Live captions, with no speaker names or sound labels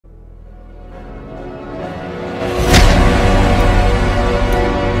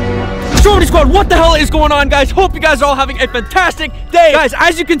Stromedy squad, what the hell is going on, guys? Hope you guys are all having a fantastic day. Guys,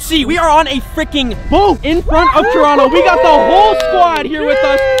 as you can see, we are on a freaking boat in front of Toronto. We got the whole squad here with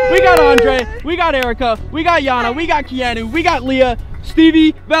us. We got Andre, we got Erica, we got Yana, we got Keanu, we got Leah,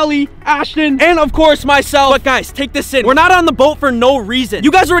 Stevie, Belly, Ashton, and of course myself. But guys, take this in. We're not on the boat for no reason.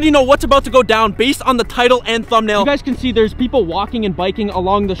 You guys already know what's about to go down based on the title and thumbnail. You guys can see there's people walking and biking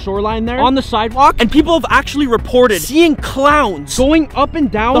along the shoreline there on the sidewalk, and people have actually reported seeing clowns going up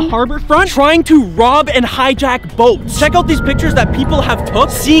and down the harbor front trying to rob and hijack boats. Check out these pictures that people have took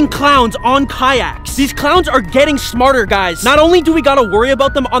seeing clowns on kayaks. These clowns are getting smarter, guys. Not only do we gotta worry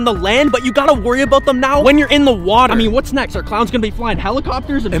about them on the land, but you gotta worry about them now when you're in the water. I mean, what's next? Are clowns gonna be flying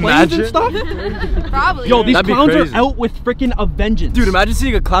helicopters and planes and stuff? Probably. Yo, these clowns are out with freaking a vengeance. Dude, imagine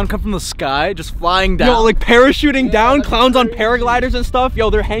seeing a clown come from the sky, just flying down. Yo, like parachuting down, clowns on paragliders and stuff. Yo,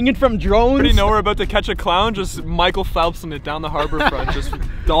 they're hanging from drones. Already know we're about to catch a clown, just Michael Phelpsing it down the harbor front, just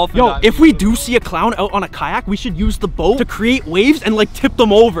dolphin. Yo, if we do see a clown out on a kayak, we should use the boat to create waves and like tip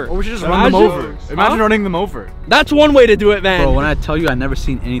them over. Or we should just run them over. Imagine running them over. That's one way to do it, man. Bro, when I tell you I've never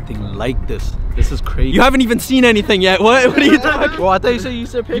seen anything like this. This is crazy. You haven't even seen anything yet. What are you talking? Well, I thought you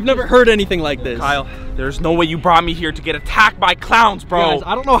said You've never heard anything like this. Kyle, there's no way you brought me here to get attacked by clowns, bro. Guys,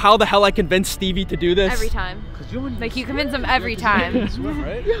 I don't know how the hell I convinced Stevie to do this. Every time. Like you convince him every time. swim,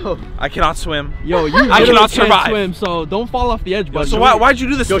 right? Yo. I cannot swim. Yo, you I cannot can't survive. swim, so don't fall off the edge, bud. So why'd you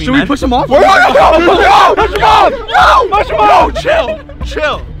do this to me, Should man? we push him off? Yo,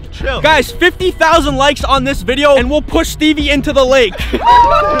 chill. Guys, 50,000 likes on this video and we'll push Stevie into the lake.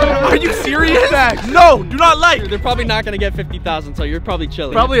 Are you serious? No, do not like. They're probably not gonna get 50,000, so you're probably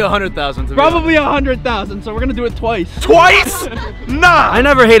chilling. Probably 100,000. Probably 100,000, so we're gonna do it twice. Twice? Nah. I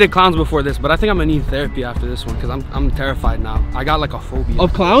never hated clowns before this, but I think I'm gonna need therapy after this one because I'm terrified now. I got like a phobia.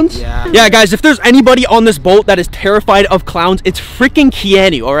 Of clowns? Yeah. Yeah, guys, if there's anybody on this boat that is terrified of clowns, it's freaking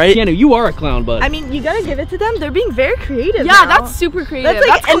Keanu, all right? Keanu, you are a clown, bud. I mean, you gotta give it to them. They're being very creative. Yeah, now. that's super creative. That's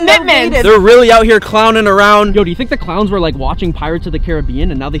like commitment. They're really out here clowning around. Yo, do you think the clowns were like watching Pirates of the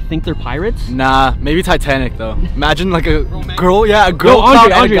Caribbean and now they think they're pirates? Nah, maybe Titanic though. Imagine like a girl, a girl. Yo,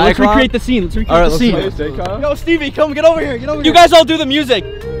 Andre, let's recreate the scene. Let's recreate the scene. Yo, Stevie, come get over here. Get over here. You guys all do the music.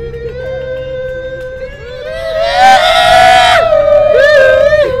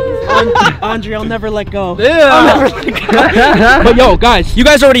 Andre, I'll never let go. Yeah. But yo, guys, you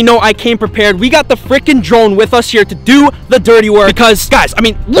guys already know I came prepared. We got the freaking drone with us here to do the dirty work because, guys, I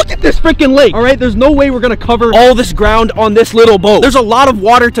mean, look at this freaking lake. All right, there's no way we're gonna cover all this ground on this little boat. There's a lot of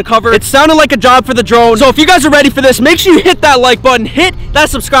water to cover. It sounded like a job for the drone. So if you guys are ready for this, make sure you hit that like button, hit that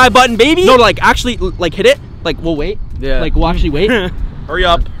subscribe button, baby. No, like actually, like hit it. Like we'll wait. Yeah. Like we'll actually wait. Hurry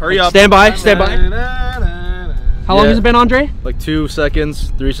up. Stand by. How long has it been, Andre? Like 2 seconds,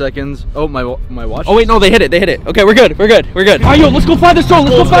 3 seconds. Oh, my watch. Oh wait, no, they hit it. Okay, we're good. All right, yo, let's go fly this drone.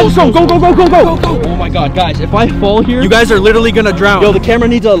 Go. Oh my god, guys, if I fall here, you guys are literally gonna drown. Yo, the camera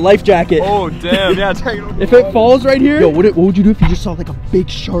needs a life jacket. Oh, damn. Yeah, if it falls right here, yo, what would you do if you just saw like a big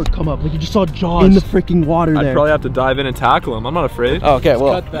shark come up? Like you just saw Jaws in the freaking water there. I'd probably have to dive in and tackle him. I'm not afraid. Oh, okay,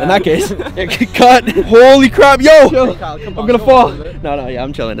 well, in that case, cut. Holy crap, yo! I'm gonna fall. No, yeah,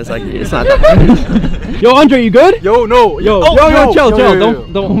 I'm chilling. It's like, it's not that bad. Yo, Andre, you good? Yo, no. Yo, chill.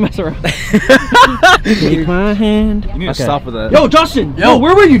 Don't mess around. Take my hand. You need to stop with that. Yo, Justin. Yo,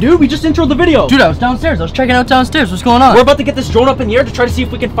 where were you, dude? We just introed the video. Dude, I was downstairs. I was checking out downstairs. What's going on? We're about to get this drone up in the air to try to see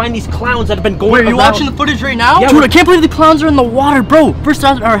if we can find these clowns that have been going around. Wait, are you watching the footage right now? Yeah, dude, I can't believe the clowns are in the water, bro. First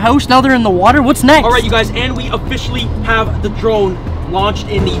out our house, now they're in the water. What's next? All right, you guys, and we officially have the drone launched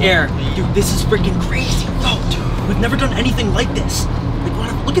in the air. Dude, this is freaking crazy. Yo, dude, we've never done anything like this.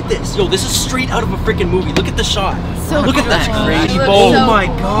 Look at this. Yo, this is straight out of a freaking movie. Look at the shot. So look at that crazy boat. Oh my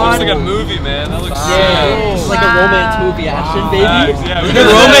god. Looks like a movie, man. That looks sick. It's like a romance movie action, baby. Yeah, Like a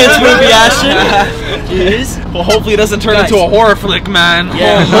romance movie action. It is. Well, hopefully it doesn't turn into a horror flick, man.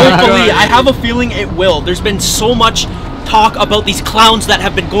 Yeah, hopefully. I have a feeling it will. There's been so much talk about these clowns that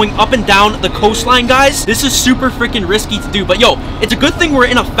have been going up and down the coastline, guys. This is super freaking risky to do, but yo, it's a good thing we're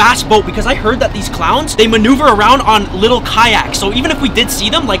in a fast boat because I heard that these clowns, they maneuver around on little kayaks, so even if we did see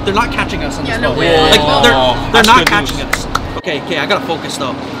them, like, they're not catching us on this boat. Like, they're not catching us. Okay, I gotta focus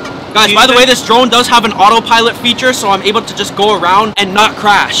though. Guys, by the way, this drone does have an autopilot feature, so I'm able to just go around and not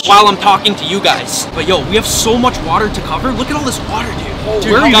crash while I'm talking to you guys. But yo, we have so much water to cover. Look at all this water, dude.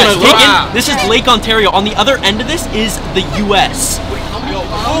 Dude, where are you guys take in? This is Lake Ontario. On the other end of this is the US. How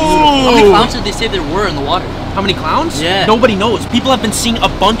many clowns did they say there were in the water? How many clowns? Yeah. Nobody knows. People have been seeing a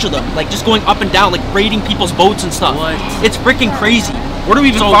bunch of them, like just going up and down, like raiding people's boats and stuff. What? It's freaking crazy. Where do we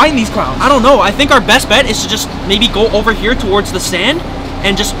even find these clowns? I don't know. I think our best bet is to just maybe go over here towards the sand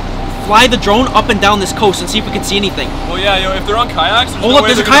and just fly the drone up and down this coast and see if we can see anything. Well, yeah, yo, if they're on kayaks, there's Oh, no look,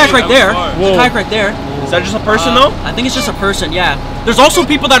 way there's a they're gonna kayak be right there. that far. There's a kayak right there. Is that just a person though? I think it's just a person, yeah. There's also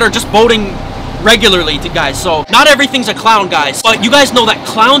people that are just boating regularly to guys, so not everything's a clown, guys. But you guys know that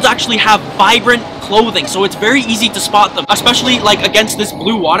clowns actually have vibrant clothing, so it's very easy to spot them, especially like against this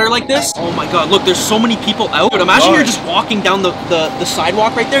blue water like this. Oh my god, look, there's so many people out. Dude, imagine you're just walking down the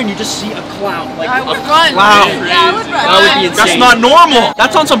sidewalk right there and you just see a clown. Like I a would run. clown. Yeah, I would run. That would be insane. That's not normal.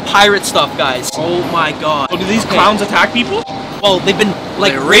 That's on some pirate stuff, guys. Oh my god. So do these clowns attack people? Well, they've been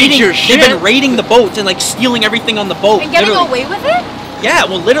like They raid raiding. your They've shit? been raiding the boats and like stealing everything on the boat. And getting literally. away with it? Yeah,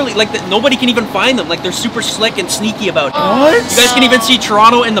 well, literally, like nobody can even find them. Like they're super slick and sneaky about it. What? You guys can even see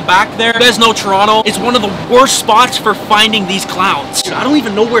Toronto in the back there. You guys know Toronto is one of the worst spots for finding these clowns. Dude, I don't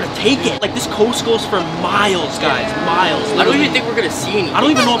even know where to take it. Like this coast goes for miles, guys, miles. I don't literally. even think we're gonna see anything. I don't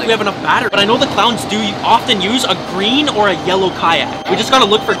even know if we have enough battery, but I know the clowns do often use a green or a yellow kayak. We just gotta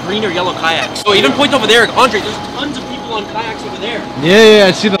look for green or yellow kayaks. So even point over there, Andre. There's tons of people on kayaks over there. Yeah,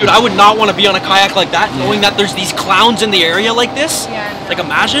 I see them. Dude, I would not want to be on a kayak like that, knowing that there's these clowns in the area like this. Yeah. Like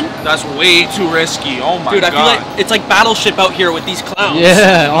imagine. That's way too risky. Oh my Dude, I god. feel like it's like Battleship out here with these clowns.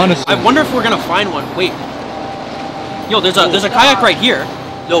 Yeah, honestly. I wonder if we're gonna find one. Wait. Yo, there's a kayak right here.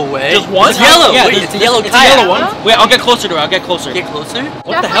 No way. Just one? It's yellow. Yeah, Wait, there's- it's a yellow it's kayak. a yellow one. Wait, I'll get closer to it. I'll get closer. Get closer. What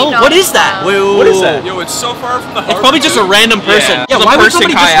the Definitely hell? not What is a that? clown. What is that? Yo, it's so far from the harbor. It's probably just a random person. Yeah, Yeah, it's a why would person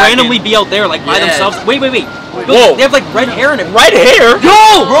somebody just kayaking. randomly be out there like by Yeah. themselves? Wait. Whoa. They have like red hair and everything. Red hair?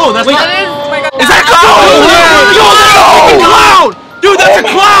 Yo, bro, that's That not. is, oh my god. Is that a clown? Yo, that's a freaking clown! Dude, that's a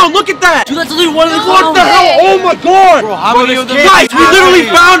clown! Look at that! Dude, that's literally one of the No clowns. What the hell? Oh my god! Bro, how many of them? Guys, we How literally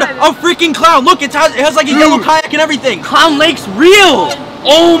many? found a freaking clown. Look, it has like a yellow kayak and everything. Clown Lake's real.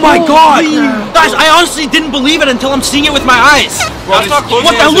 Oh my god! Guys, I honestly didn't believe it until I'm seeing it with my eyes. That's not close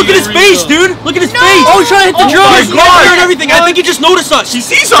What the hell? enough Look to at his get face, real. dude! Look at his face! Oh, he's trying to hit the Oh drone. my god! And everything. I think he just noticed us. He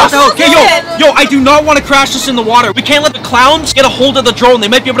sees What us. the hell? Okay, yo, I do not want to crash this in the water. We can't let the clowns get a hold of the drone. They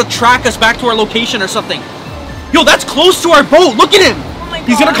might be able to track us back to our location or something. Yo, that's close to our boat. Look at him.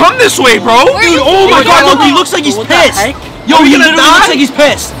 He's gonna come this way, bro. Dude, oh my god, look, he looks like he's What the pissed. heck? Yo, Are we he gonna literally die? looks like he's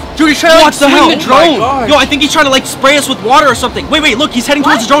pissed. Dude, he's trying to What like the hell? swing the drone. Yo, I think he's trying to like spray us with water or something. Wait, look, he's heading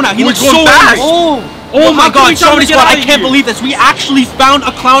towards the drone now. He We're looks going so fast. angry. Oh. Oh my how can we god, tell him Stromedy to get Squad, out I of can't here? believe this. We actually found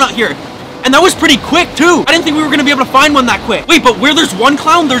a clown out here. And that was pretty quick too. I didn't think we were gonna be able to find one that quick. Wait, but where there's one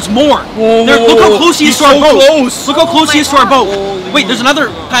clown, there's more. Look how close he is to our boat. Close. Look how close he is to our boat. Wait, there's another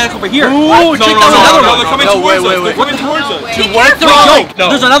kayak over here. Ooh, Check no, out no, another no, one. They're coming No, towards wait, us. wait, They're coming No towards us. way. Dude, what the Yo, No.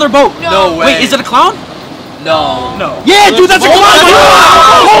 there's another boat. No way. Wait, is it a clown? No. No. Yeah, dude, that's a clown.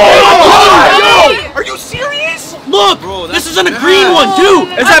 Yo, are you serious? Look, this isn't a green one, too.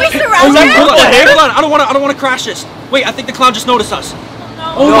 Is Are that we surrounded? Hold on, I don't want to crash this. Wait, I think the clown just noticed us.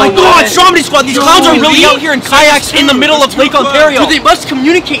 Oh No my god, way. Stromedy Squad, these clowns are really out here in kayaks in the middle of Lake Ontario. Dude, they must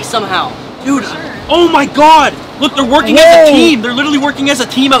communicate somehow. Dude, oh my god. Look, they're working as a team. They're literally working as a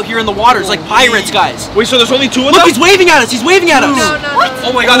team out here in the waters, like pirates, guys. Wait, so there's only two of Look, them? he's waving at us. He's waving at us. No.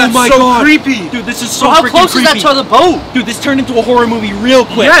 Oh my god, that's my so God. creepy. Dude, this is so So how freaking close is that creepy. to the boat? Dude, this turned into a horror movie real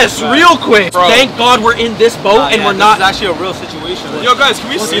quick. Yes, real quick. Bro. Thank God we're in this boat and we're not. It's actually a real situation. Yo, guys, can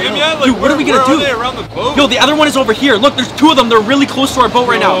we see them yet? Like, Dude, what are we gonna where do? Are they around the boat? Yo, the other one is over here. Look, there's two of them. They're really close to our boat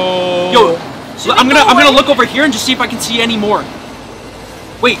right now. Yo, so I'm gonna look over here and just see if I can see any more.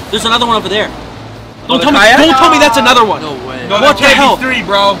 Wait, there's another one over there. Don't the tell me. kayak? Don't tell me that's another one. No way. No, What there the can't hell? be three,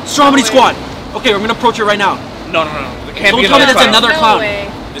 bro. Stromedy Squad. Okay, we're gonna approach it right now. No. There can't Don't be tell me another that's clown. another clown.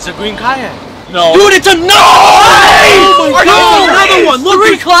 way. It's a green kayak. No. Dude, it's another. Oh my Are you God, another serious? one. Look,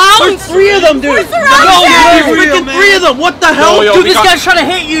 Three clowns? There's three of them, dude. surrounded. There's Yo, freaking man. three of them. What the hell? yo, Dude, we this got- guy's trying to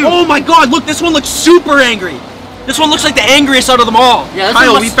hit you. Oh my god, look, this one looks super angry. This one looks like the angriest out of them all. Yeah, this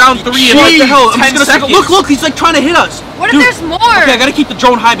Kyle, one we must found be three cheap. in What like the hell? I'm 10 just gonna seconds. look, he's like trying to hit us. What if Dude, there's more? Okay, I gotta keep the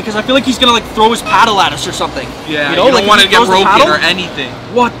drone high because I feel like he's gonna like throw his paddle at us or something. Yeah, you know, you like don't want to if he get throws the broken paddle? or anything.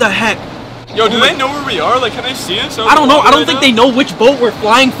 What the heck? Yo, do they know where we are? Like, can they see us? I don't know. I don't think they know which boat we're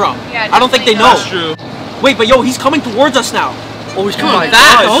flying from. Yeah, I don't think they know. That's true. Wait, but yo, he's coming towards us now. Oh, he's coming my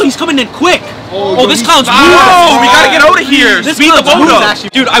fast. Oh, he's coming in quick. Oh, yo, this he's clown's fast. moving. Oh, we gotta get out of here. This Speed the clown's boat moving.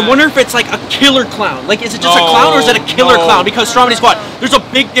 up. Dude, I wonder if it's like a killer clown. Like, is it just a No, clown or is it a killer no. clown? Because Stromedy Squad, there's a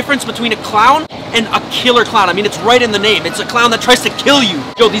big difference between a clown and a killer clown. I mean, it's right in the name. It's a clown that tries to kill you.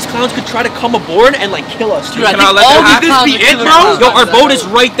 Yo, these clowns could try to come aboard and like kill us. Dude, I Can think I let all that these happen? clowns This are be it, killer bro? clowns. Yo, our boat is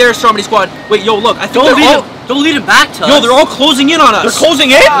right there, Stromedy Squad. Wait, yo, look. I think Don't lead him back to us. Yo, they're all closing in on us. They're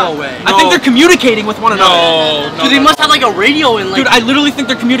closing in? No way. I think they're communicating with one another. No. Dude, they must have like a radio in like. Dude, I literally think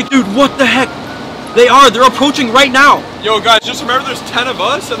they're communicating. Dude, what the heck? They are. They're approaching right now. Yo, guys, just remember there's 10 of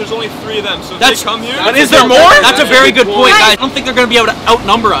us and there's only 3 of them. So if That's- they come here, And is there more? That's a very good point, guys. I don't think they're gonna be able to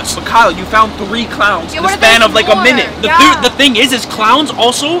outnumber us. But Kyle, you found 3 clowns Yeah, in what the if span there's of like a more? minute. The, Yeah. the thing is clowns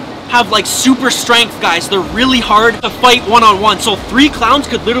also have like super strength, guys. They're really hard to fight one-on-one. So 3 clowns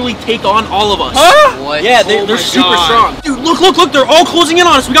could literally take on all of us. Huh? What? Yeah, they're super strong. Dude, look, they're all closing in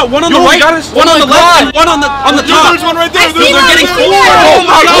on us. We got one on the right, one on the left, and one on the top. There's one right there. Dude, they're getting close. Oh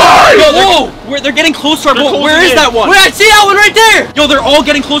my God! Whoa, they're getting close to our boat. Where is that one? Wait, I see that one right there. Yo, they're all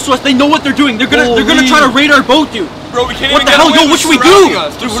getting close to us. They know what they're doing. They're gonna try to raid our boat, dude. Bro, we can't What even the hell? get away. Yo, what should we They're do? surrounding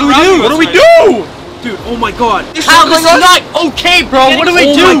us. Dude, They're what do we surrounding us, do? man. Dude, oh my God. How this is not okay, bro. What do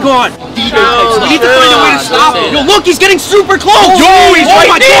we do? Oh my God. We need to find a way to stop him. Yo, look, he's getting super close. Yo, he's oh right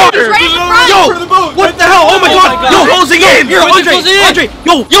my there. God. Right in front. Yo, For the boat. what the hell? Oh my God. Yo, closing in. Here, Where's Andre. it closing in? Andre.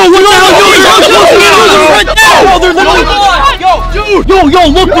 Yo, what the hell? Yo, they're literally. Yo,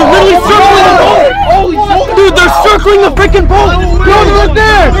 look, they're literally circling the boat. Dude, they're circling the freaking boat. Yo, look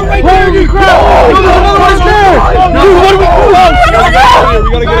there. Holy crap. Yo, there's another one right there. Dude, what do we do? We gotta get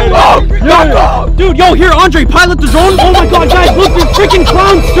out of here. Dude, yo, here, Andre, pilot the drone. Oh my God, guys, look, there's freaking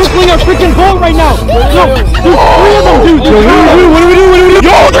clowns circling our freaking boat right now. Yo, there's 3 of them, dude. What do we do?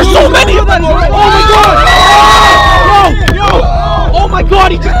 Yo, there's so many of them. Oh my God. Yo. Oh my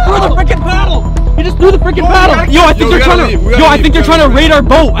God, he just threw the freaking paddle. He just threw the freaking paddle. Yo, I think they're trying to. Yo, I think they're trying to raid our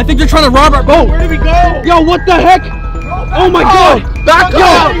boat. I think they're trying to rob our boat. Where did we go? Yo, what the heck? Oh my God! Back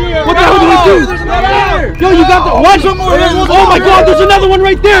up! What the hell do we do? Yo, you got the what? Oh my God! There's another one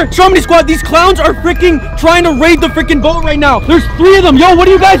right there. Stromedy squad, these clowns are freaking trying to raid the freaking boat right now. There's 3 of them. Yo, what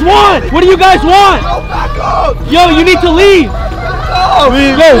do you guys want? What do you guys want? Yo, you need to leave. Yo,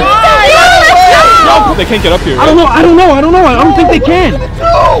 They can't get up here. I don't know. I don't think they can. Yo,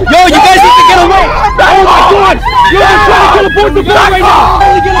 you guys need to get away. Oh my God! Yo, they're trying to teleport the boat right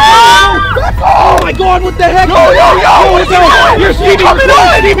now. Oh my God! What the heck? Yo! What the hell? Here, Stevie, record. Go!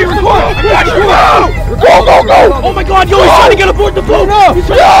 Oh my God! Yo, he's trying to get aboard the boat. Get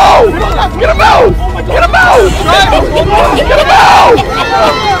him out! Oh my God! Get him out!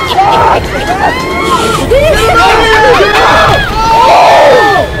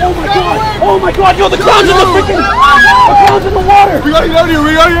 Oh my God! Yo, the clown's in the freaking. The clown's in the water. We gotta get out of here.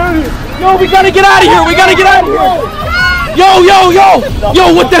 Yo, we gotta get out of here. Yo,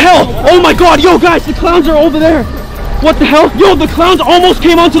 what the hell? Oh my God, yo, guys, the clowns are over there. What the hell? Yo, the clowns almost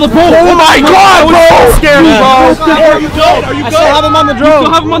came onto the boat. Oh my God, bro! I was so scared, bro. Are you good? I still have him on the drone. You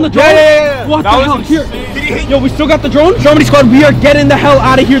still have him on the drone? Yeah. What the hell? Here. Yo, we still got the drone? Stromedy squad, we are getting the hell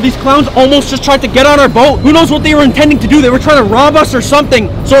out of here. These clowns almost just tried to get on our boat. Who knows what they were intending to do? They were trying to rob us or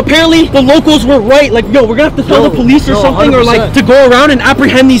something. So apparently the locals were right. Like, yo, we're gonna have to tell the police or something, 100%. Or like to go around and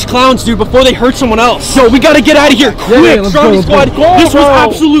apprehend these clowns, dude, before they hurt someone else. Yo, we gotta get out of here quick. Stromedy squad, this was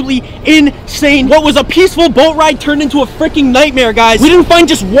absolutely insane. What was a peaceful boat ride turned into a freaking nightmare, guys. We didn't find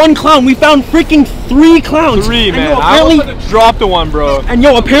just 1 clown. We found freaking 3 clowns. 3, man. Yo, apparently, I dropped the one, bro. and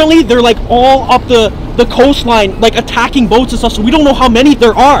yo, apparently they're like all up the coastline, like attacking boats and stuff. So we don't know how many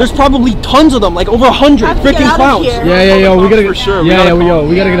there are. There's probably tons of them, like over 100 freaking clowns. Yeah, we gotta For sure. we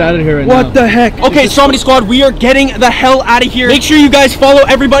gotta get out of here right now. What the heck? Okay, Stromedy squad, we are getting the hell out of here. Make sure you guys follow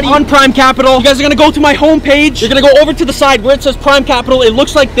everybody on Prime Capital. You guys are gonna go to my homepage. You're gonna go over to the side where it says Prime Capital. It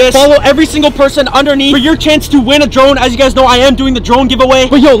looks like this. Follow every single person underneath for your chance to win a drone. As you guys know, I am doing the drone giveaway.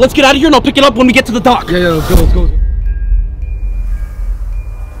 But yo, let's get out of here and I'll pick it up when we get to the dock. Yeah, let's go.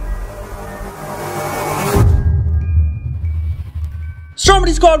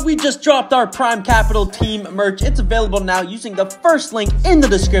 Stromedy squad, we just dropped our Prime Capital team merch. It's available now using the first link in the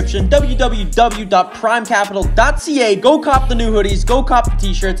description, www.primecapital.ca. Go cop the new hoodies, go cop the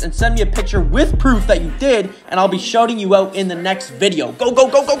t-shirts, and send me a picture with proof that you did, and I'll be shouting you out in the next video. Go!